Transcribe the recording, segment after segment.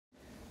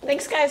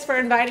Thanks, guys, for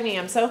inviting me.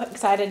 I'm so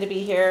excited to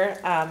be here.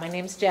 My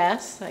name's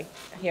Jess,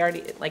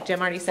 like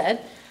Jim already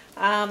said.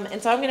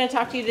 And so I'm going to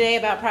talk to you today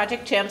about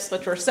Project Chimps,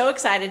 which we're so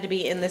excited to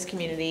be in this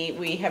community.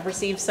 We have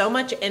received so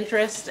much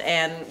interest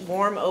and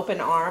warm, open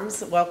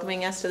arms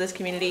welcoming us to this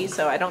community,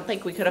 so I don't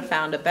think we could have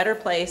found a better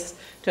place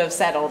to have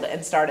settled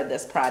and started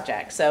this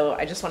project. So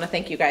I just want to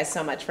thank you guys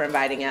so much for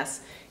inviting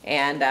us,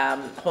 and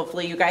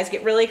hopefully you guys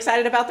get really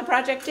excited about the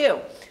project too.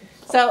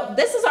 So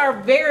this is our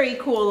very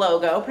cool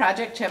logo,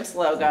 Project Chimps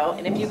logo,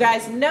 and if you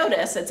guys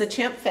notice, it's a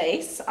chimp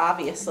face,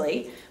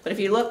 obviously, but if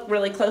you look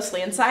really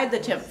closely inside the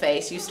chimp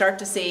face, you start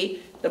to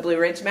see the Blue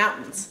Ridge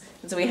Mountains.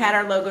 And so we had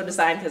our logo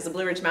designed because the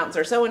Blue Ridge Mountains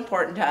are so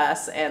important to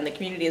us, and the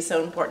community is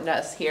so important to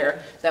us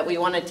here, that we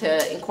wanted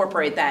to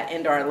incorporate that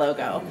into our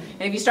logo.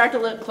 And if you start to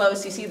look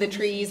close, you see the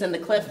trees and the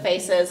cliff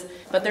faces,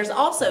 but there's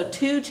also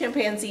two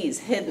chimpanzees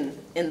hidden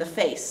in the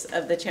face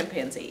of the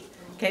chimpanzee.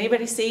 Can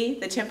anybody see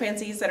the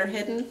chimpanzees that are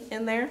hidden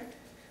in there?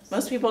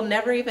 Most people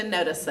never even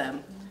notice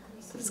them.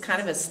 It's kind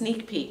of a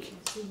sneak peek.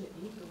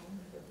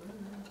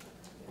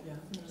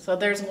 So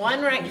there's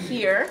one right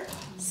here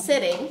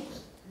sitting,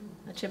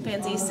 a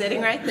chimpanzee sitting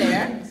right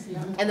there,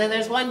 and then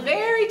there's one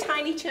very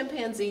tiny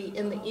chimpanzee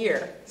in the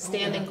ear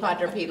standing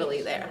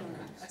quadrupedally there.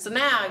 So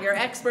now you're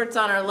experts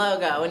on our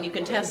logo, and you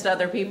can test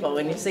other people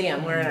when you see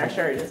them wearing our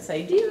shirt and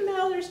say, do you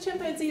know there's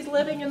chimpanzees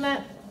living in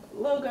that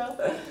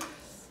logo?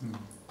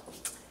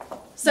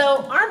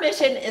 So our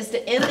mission is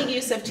to end the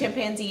use of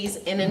chimpanzees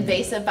in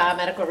invasive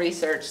biomedical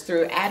research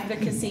through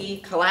advocacy,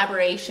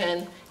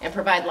 collaboration, and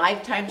provide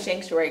lifetime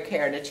sanctuary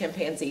care to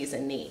chimpanzees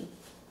in need.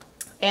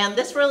 And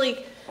this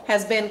really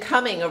has been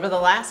coming over the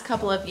last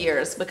couple of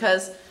years,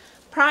 because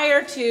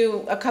prior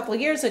to a couple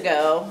years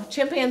ago,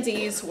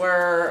 chimpanzees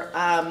were,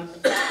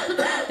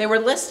 they were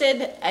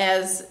listed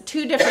as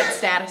two different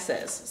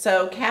statuses.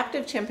 So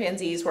captive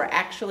chimpanzees were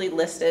actually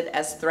listed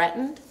as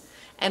threatened,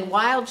 and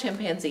wild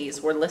chimpanzees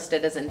were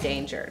listed as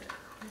endangered.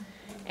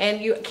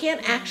 And you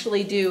can't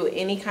actually do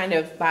any kind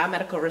of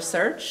biomedical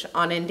research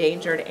on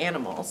endangered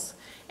animals.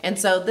 And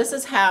so this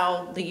is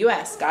how the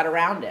US got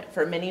around it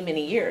for many,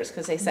 many years,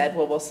 because they said,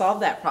 well, we'll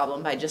solve that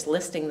problem by just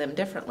listing them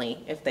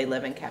differently if they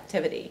live in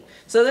captivity.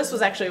 So this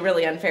was actually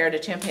really unfair to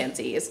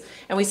chimpanzees.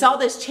 And we saw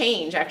this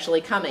change actually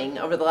coming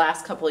over the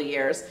last couple of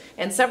years,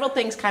 and several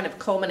things kind of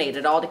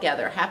culminated all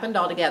together, happened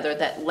all together,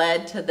 that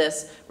led to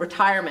this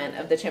retirement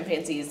of the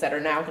chimpanzees that are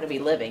now going to be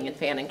living in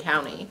Fannin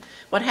County.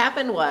 What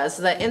happened was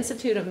the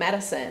Institute of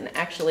Medicine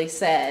actually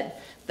said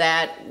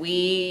that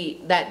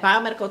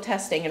biomedical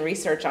testing and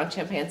research on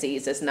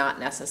chimpanzees is not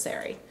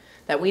necessary,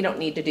 that we don't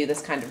need to do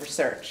this kind of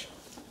research.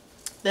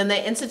 Then the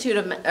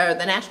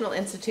National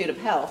Institute of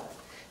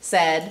Health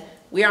said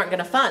we aren't going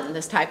to fund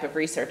this type of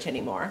research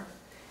anymore.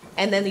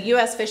 And then the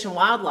U.S. Fish and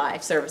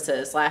Wildlife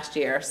Services last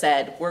year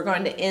said we're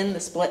going to end the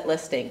split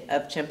listing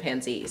of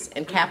chimpanzees,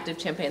 and captive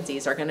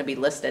chimpanzees are going to be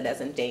listed as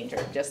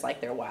endangered, just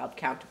like their wild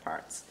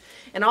counterparts.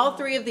 And all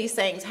three of these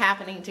things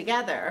happening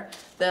together,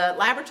 the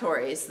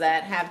laboratories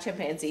that have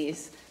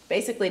chimpanzees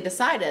basically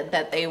decided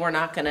that they were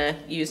not going to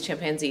use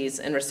chimpanzees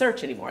in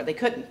research anymore. They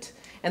couldn't.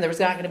 And there was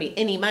not going to be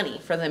any money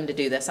for them to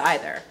do this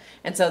either.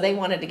 And so they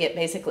wanted to get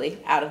basically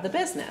out of the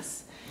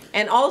business.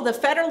 And all of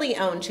the federally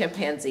owned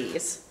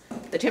chimpanzees,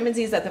 the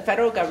chimpanzees that the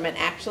federal government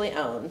actually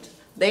owned,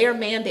 they are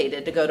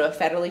mandated to go to a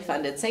federally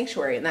funded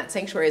sanctuary, and that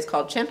sanctuary is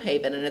called Chimp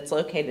Haven, and it's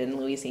located in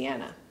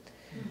Louisiana.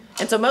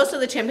 And so most of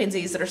the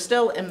chimpanzees that are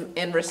still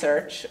in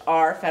research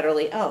are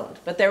federally owned.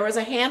 But there was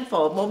a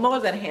handful, well, more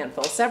than a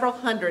handful, several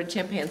hundred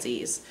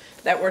chimpanzees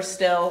that were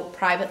still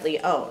privately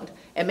owned.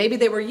 And maybe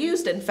they were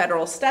used in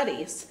federal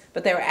studies,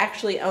 but they were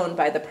actually owned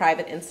by the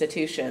private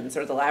institutions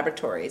or the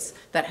laboratories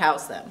that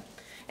house them.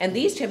 And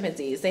these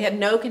chimpanzees, they had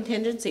no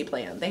contingency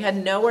plan. They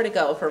had nowhere to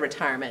go for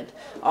retirement.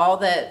 All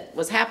that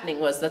was happening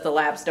was that the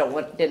labs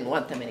didn't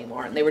want them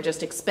anymore, and they were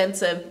just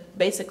expensive,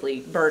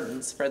 basically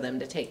burdens for them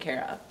to take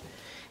care of.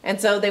 And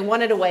so they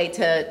wanted a way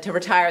to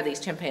retire these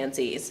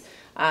chimpanzees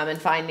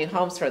and find new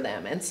homes for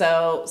them. And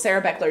so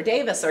Sarah Beckler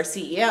Davis, our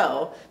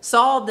CEO,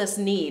 saw this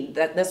need,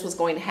 that this was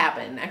going to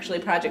happen. Actually,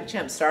 Project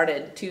Chimp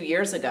started 2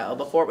 years ago,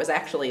 before it was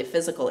actually a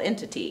physical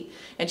entity.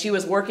 And she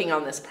was working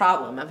on this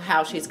problem of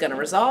how she's going to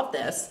resolve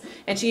this.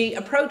 And she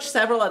approached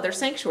several other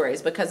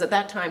sanctuaries, because at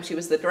that time she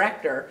was the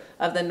director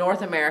of the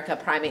North America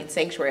Primate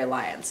Sanctuary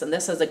Alliance. And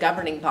this is a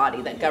governing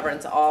body that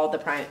governs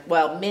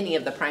many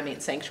of the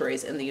primate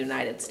sanctuaries in the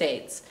United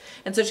States.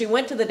 And so she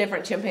went to the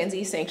different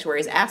chimpanzee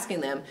sanctuaries asking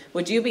them,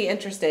 would you be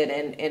interested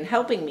in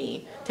helping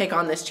me take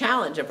on this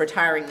challenge of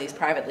retiring these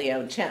privately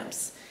owned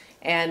chimps?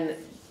 And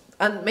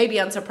maybe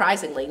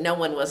unsurprisingly, no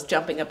one was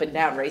jumping up and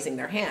down raising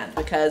their hand,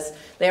 because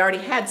they already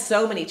had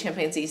so many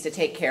chimpanzees to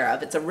take care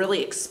of. It's a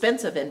really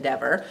expensive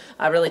endeavor,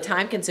 a really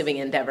time-consuming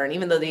endeavor, and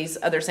even though these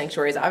other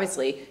sanctuaries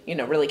obviously,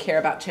 really care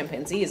about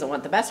chimpanzees and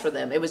want the best for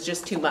them, it was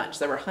just too much.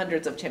 There were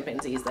hundreds of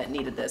chimpanzees that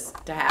needed this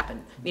to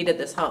happen, needed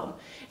this home.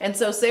 And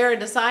so Sarah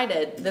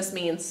decided this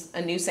means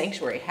a new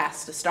sanctuary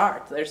has to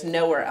start. There's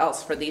nowhere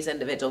else for these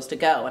individuals to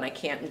go, and I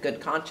can't in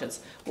good conscience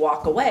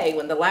walk away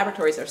when the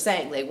laboratories are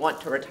saying they want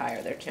to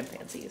retire their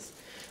chimpanzees.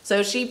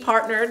 So she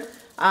partnered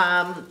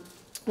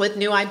with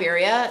New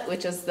Iberia,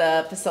 which is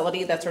the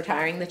facility that's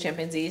retiring the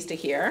chimpanzees to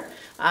here.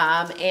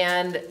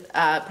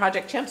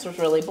 Project Chimps was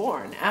really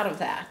born out of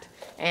that.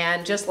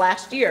 And just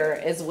last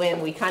year is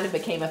when we kind of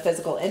became a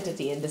physical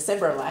entity, in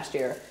December of last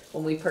year,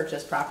 when we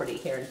purchased property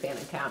here in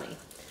Fannin County.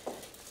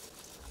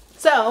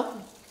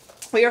 So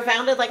we were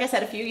founded, like I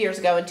said, a few years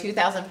ago in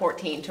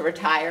 2014 to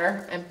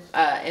retire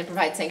and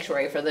provide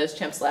sanctuary for those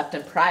chimps left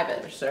in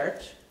private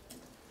research.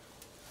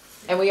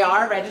 And we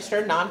are a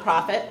registered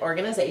nonprofit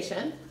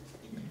organization.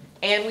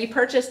 And we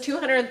purchased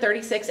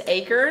 236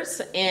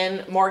 acres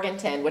in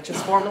Morganton, which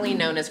was formerly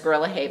known as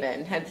Gorilla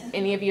Haven. Had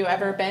any of you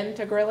ever been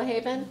to Gorilla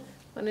Haven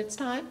when it's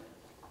time?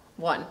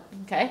 One,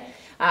 okay.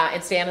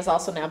 And Stan has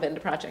also now been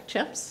to Project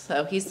Chimps,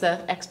 so he's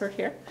the expert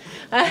here.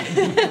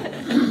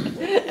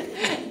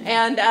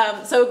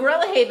 So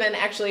Gorilla Haven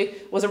actually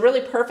was a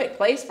really perfect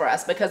place for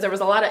us because there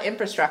was a lot of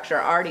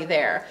infrastructure already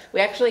there.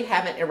 We actually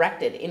haven't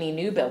erected any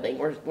new building.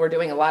 We're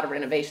doing a lot of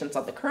renovations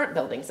on the current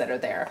buildings that are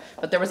there,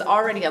 but there was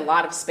already a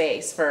lot of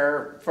space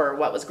for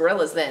what was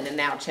gorillas then and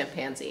now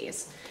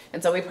chimpanzees.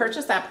 And so we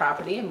purchased that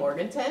property in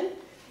Morganton,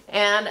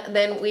 and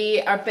then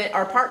we are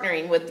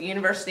partnering with the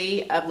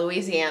University of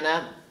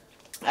Louisiana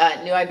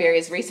New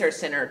Iberia's Research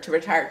Center to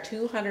retire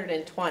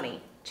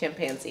 220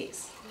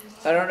 chimpanzees.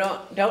 So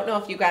I don't know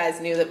if you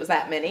guys knew that was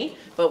that many,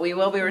 but we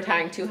will be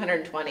retiring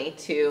 220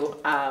 to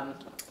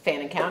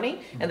Fannin County,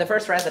 and the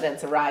first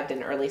residents arrived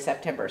in early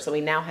September. So we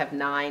now have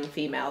 9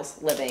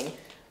 females living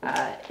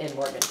in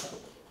Morganton.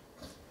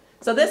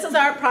 So this is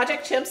our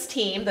Project Chimps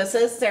team. This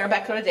is Sarah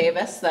Beckler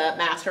Davis, the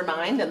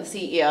mastermind and the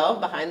CEO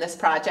behind this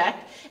project,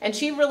 and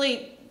she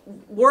really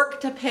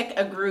worked to pick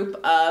a group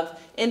of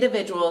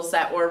individuals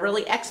that were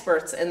really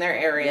experts in their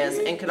areas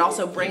and could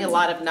also bring a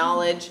lot of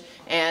knowledge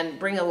and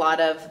bring a lot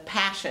of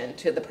passion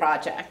to the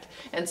project.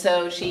 And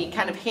so she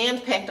kind of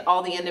handpicked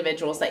all the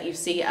individuals that you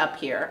see up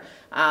here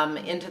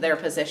into their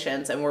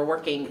positions, and we're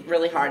working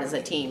really hard as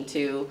a team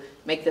to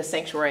make this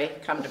sanctuary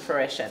come to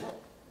fruition.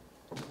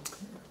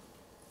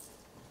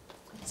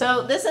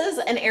 So this is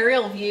an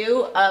aerial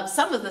view of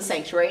some of the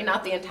sanctuary,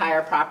 not the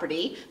entire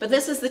property, but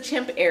this is the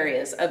chimp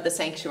areas of the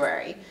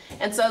sanctuary.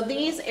 And so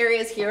these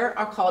areas here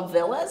are called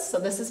villas. So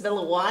this is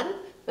Villa 1,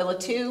 Villa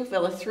 2,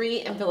 Villa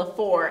 3, and Villa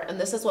 4, and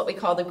this is what we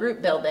call the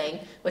group building,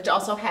 which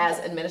also has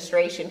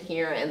administration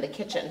here and the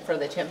kitchen for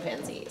the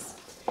chimpanzees.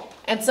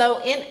 And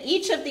so in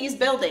each of these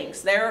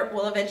buildings, there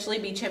will eventually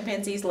be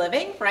chimpanzees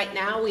living. Right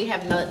now we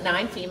have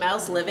 9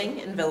 females living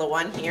in Villa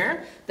 1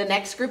 here. The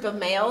next group of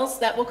males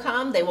that will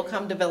come, they will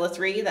come to Villa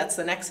 3. That's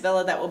the next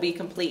villa that will be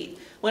complete.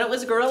 When it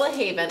was Gorilla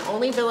Haven,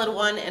 only Villa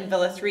 1 and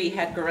Villa 3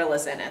 had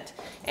gorillas in it.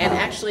 And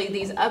actually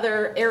these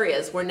other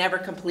areas were never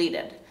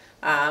completed.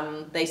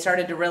 They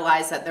started to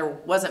realize that there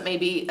wasn't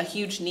maybe a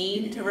huge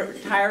need to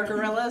retire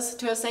gorillas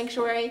to a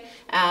sanctuary,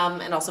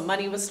 and also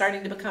money was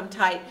starting to become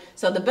tight.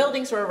 So the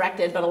buildings were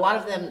erected, but a lot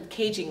of them,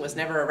 caging was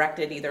never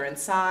erected either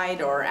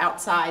inside or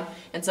outside,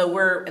 and so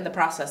we're in the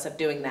process of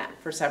doing that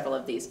for several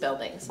of these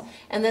buildings.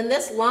 And then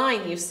this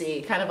line you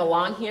see kind of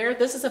along here,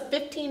 this is a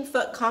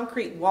 15-foot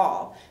concrete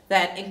wall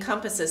that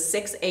encompasses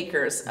 6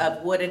 acres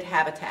of wooded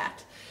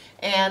habitat.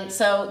 And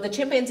so the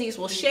chimpanzees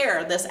will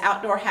share this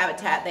outdoor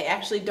habitat. They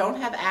actually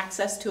don't have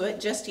access to it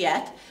just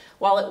yet.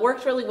 While it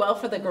worked really well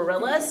for the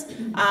gorillas,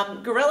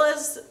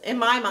 gorillas, in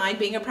my mind,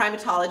 being a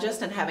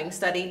primatologist and having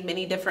studied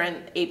many different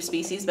ape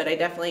species, but I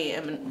definitely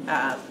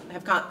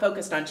have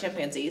focused on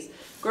chimpanzees,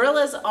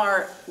 gorillas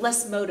are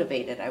less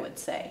motivated, I would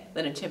say,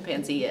 than a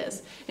chimpanzee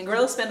is. And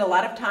gorillas spend a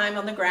lot of time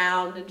on the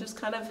ground and just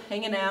kind of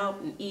hanging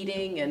out and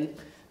eating and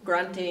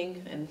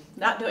grunting and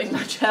not doing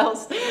much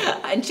else.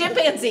 And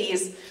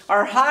chimpanzees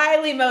are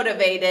highly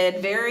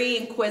motivated, very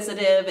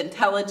inquisitive,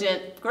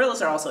 intelligent. Gorillas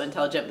are also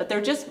intelligent, but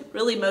they're just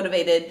really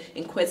motivated,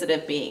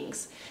 inquisitive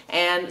beings.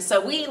 And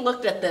so we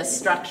looked at this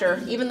structure,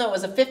 even though it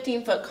was a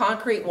 15-foot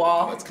concrete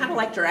wall, it's kind of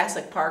like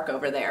Jurassic Park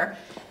over there,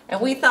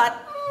 and we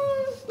thought,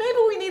 maybe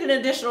we need an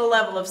additional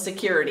level of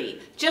security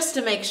just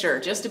to make sure,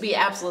 just to be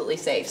absolutely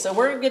safe. So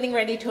we're getting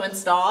ready to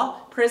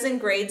install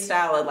prison-grade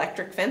style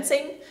electric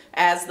fencing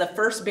as the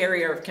first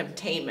barrier of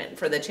containment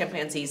for the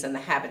chimpanzees in the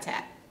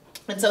habitat.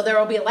 And so there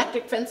will be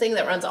electric fencing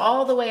that runs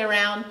all the way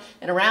around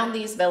and around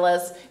these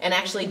villas and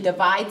actually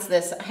divides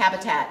this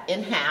habitat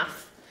in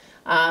half.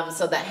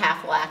 So that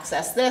half will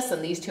access this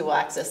and these 2 will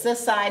access this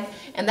side,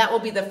 and that will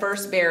be the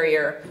first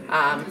barrier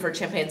for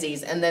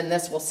chimpanzees, and then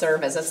this will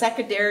serve as a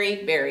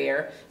secondary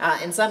barrier,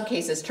 in some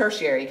cases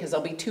tertiary, because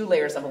there'll be 2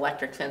 layers of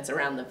electric fence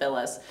around the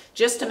villas,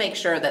 just to make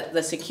sure that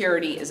the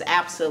security is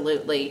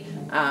absolutely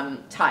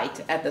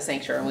tight at the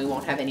sanctuary and we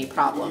won't have any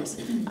problems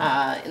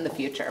in the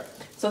future.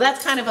 So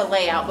that's kind of a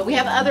layout, but we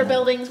have other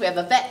buildings. We have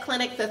a vet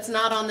clinic that's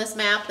not on this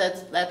map,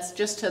 that's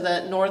just to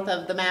the north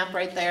of the map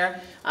right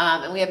there,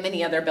 and we have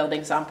many other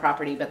buildings on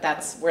property, but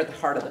that's where the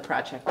heart of the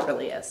project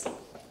really is.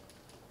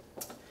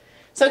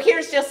 So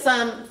here's just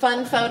some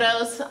fun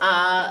photos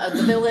of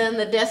the villa in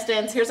the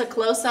distance. Here's a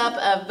close-up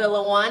of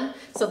Villa 1.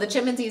 So the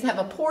chimpanzees have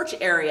a porch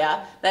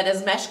area that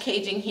is mesh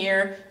caging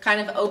here,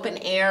 kind of open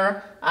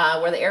air,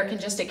 where the air can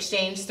just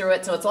exchange through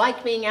it. So it's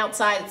like being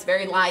outside. It's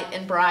very light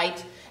and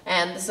bright.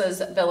 And this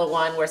is Villa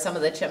 1 where some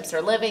of the chimps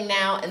are living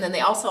now. And then they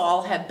also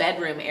all have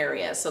bedroom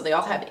areas. So they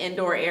all have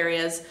indoor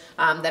areas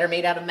that are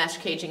made out of mesh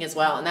caging as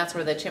well. And that's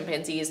where the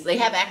chimpanzees, they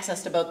have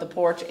access to both the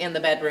porch and the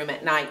bedroom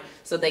at night.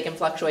 So they can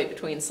fluctuate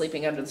between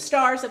sleeping under the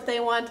stars if they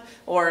want,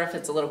 or if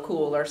it's a little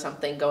cool or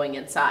something, going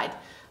inside.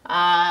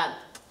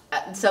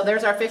 So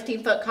there's our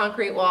 15-foot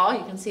concrete wall.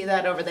 You can see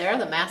that over there,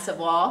 the massive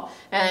wall.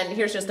 And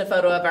here's just a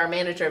photo of our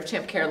manager of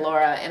chimp care,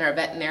 Laura, and our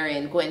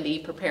veterinarian,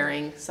 Gwendy,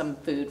 preparing some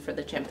food for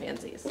the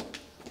chimpanzees.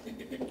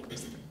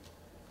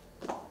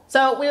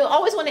 So we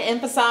always want to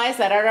emphasize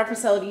that at our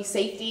facility,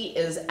 safety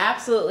is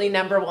absolutely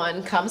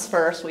 #1, comes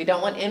first. We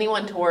don't want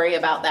anyone to worry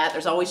about that.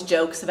 There's always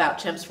jokes about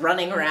chimps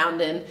running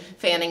around in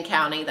Fannin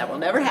County. That will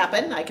never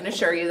happen, I can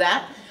assure you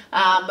that.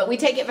 But we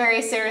take it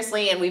very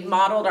seriously, and we've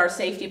modeled our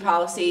safety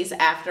policies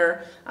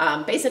after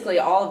basically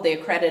all of the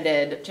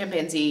accredited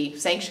chimpanzee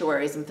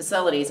sanctuaries and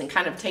facilities, and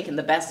kind of taken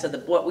the best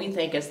of what we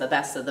think is the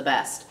best of the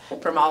best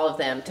from all of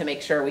them to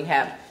make sure we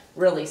have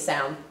really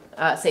sound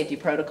safety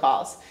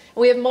protocols.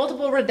 We have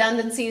multiple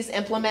redundancies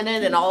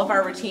implemented in all of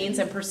our routines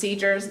and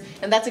procedures,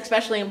 and that's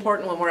especially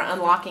important when we're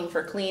unlocking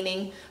for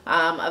cleaning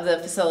of the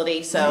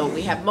facility. So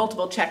we have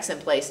multiple checks in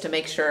place to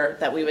make sure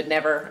that we would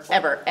never,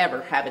 ever,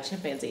 ever have a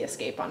chimpanzee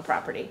escape on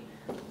property.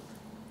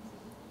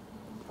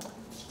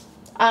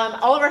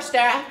 All of our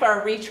staff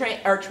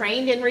are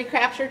trained in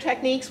recapture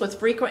techniques with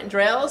frequent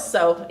drills.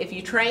 So if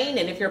you train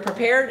and if you're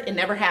prepared, it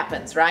never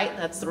happens, right?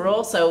 That's the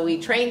rule. So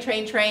we train.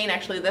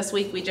 Actually, this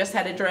week we just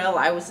had a drill.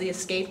 I was the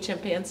escaped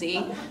chimpanzee.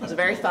 It was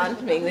very fun.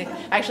 I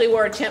actually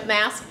wore a chimp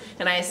mask,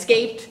 and I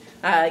escaped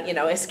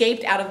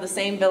out of the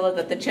same villa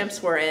that the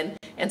chimps were in.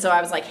 And so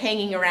I was like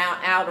hanging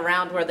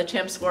around where the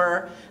chimps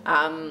were,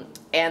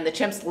 and the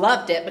chimps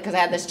loved it because I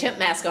had this chimp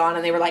mask on,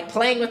 and they were like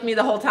playing with me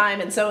the whole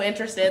time and so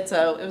interested.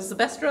 So it was the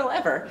best drill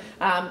ever.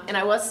 And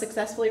I was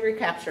successfully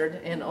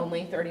recaptured in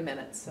only 30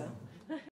 minutes. So.